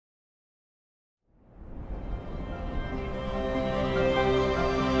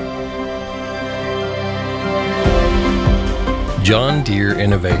John Deere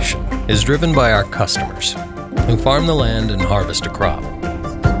innovation is driven by our customers who farm the land and harvest a crop.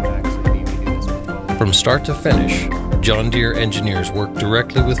 From start to finish, John Deere engineers work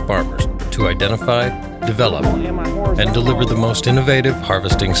directly with farmers to identify, develop, and deliver the most innovative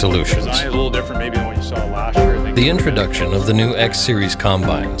harvesting solutions. Design is a little different maybe than what you saw last year. The introduction of the new X-Series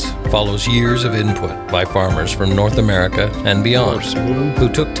combines follows years of input by farmers from North America and beyond, who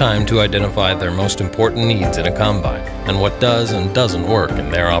took time to identify their most important needs in a combine and what does and doesn't work in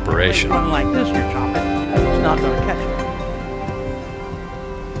their operation. Like this, you're chopping, it's not going to catch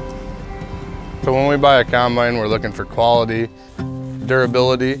it. So when we buy a combine, we're looking for quality,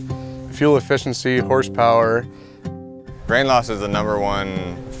 durability, fuel efficiency, horsepower. Grain loss is the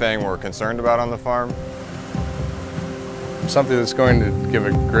 #1 thing we're concerned about on the farm. Something that's going to give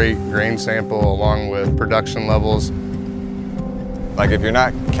a great grain sample along with production levels. Like if you're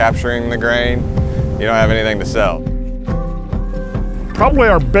not capturing the grain, you don't have anything to sell. Probably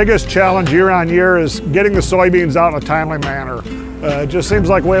our biggest challenge year on year is getting the soybeans out in a timely manner. It just seems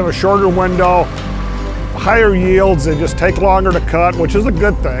like we have a shorter window, higher yields, they just take longer to cut, which is a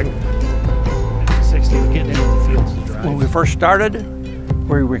good thing. 60 was getting into the fields to drive. When we first started,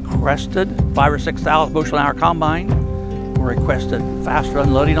 we requested 5,000 or 6,000 bushel an hour combine. We requested faster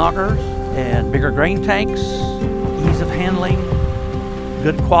unloading augers and bigger grain tanks, ease of handling,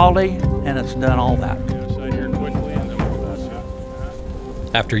 good quality, and it's done all that.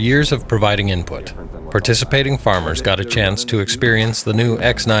 After years of providing input, participating farmers got a chance to experience the new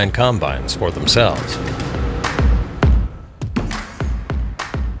X9 combines for themselves.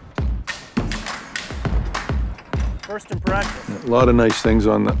 First impression. A lot of nice things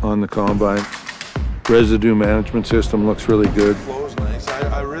on the combine. Residue management system looks really good. Flow's nice.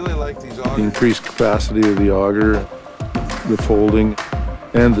 I really like these augers. The increased capacity of the auger, the folding,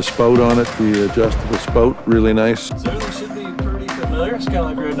 and the spout on it, the adjustable spout, really nice. Certainly should be pretty familiar. It's kind of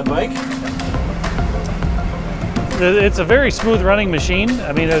like riding a bike. It's a very smooth running machine.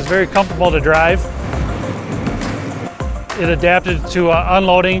 I mean, it's very comfortable to drive. It adapted to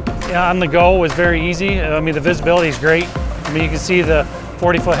unloading on the go, was very easy. I mean, the visibility is great. I mean, you can see the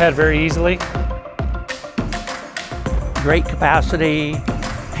 40-foot head very easily. Great capacity,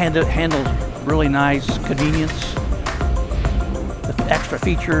 handles really nice, convenience. The extra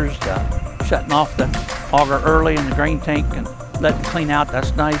features, shutting off the auger early in the grain tank and letting it clean out,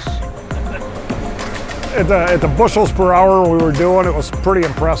 that's nice. At the bushels per hour we were doing, it was pretty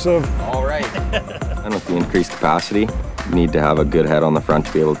impressive. All right. And with the increased capacity, you need to have a good head on the front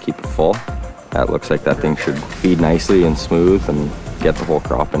to be able to keep it full. That looks like that thing should feed nicely and smooth and get the whole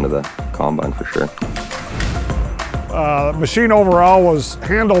crop into the combine for sure. The machine overall was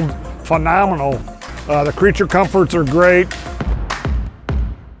handled phenomenal. The creature comforts are great.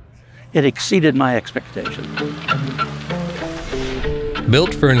 It exceeded my expectations.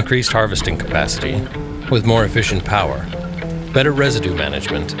 Built for increased harvesting capacity, with more efficient power, better residue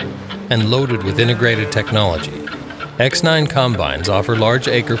management, and loaded with integrated technology, X9 combines offer large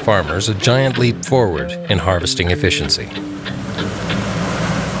acre farmers a giant leap forward in harvesting efficiency.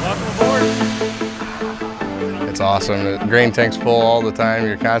 It's awesome. The grain tank's full all the time.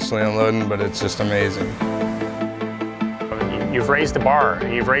 You're constantly unloading, but it's just amazing. You've raised the bar,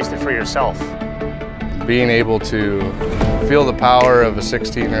 and you've raised it for yourself. Being able to feel the power of a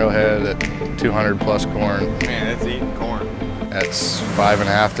 16-row head at 200 plus corn. Man, it's eating corn. That's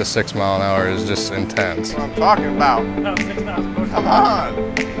 5.5 to 6 mile an hour is just intense. That's what I'm talking about. Come on.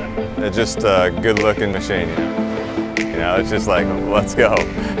 It's just a good-looking machine, you know. You know, it's just like, let's go.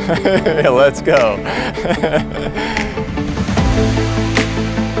 Let's go.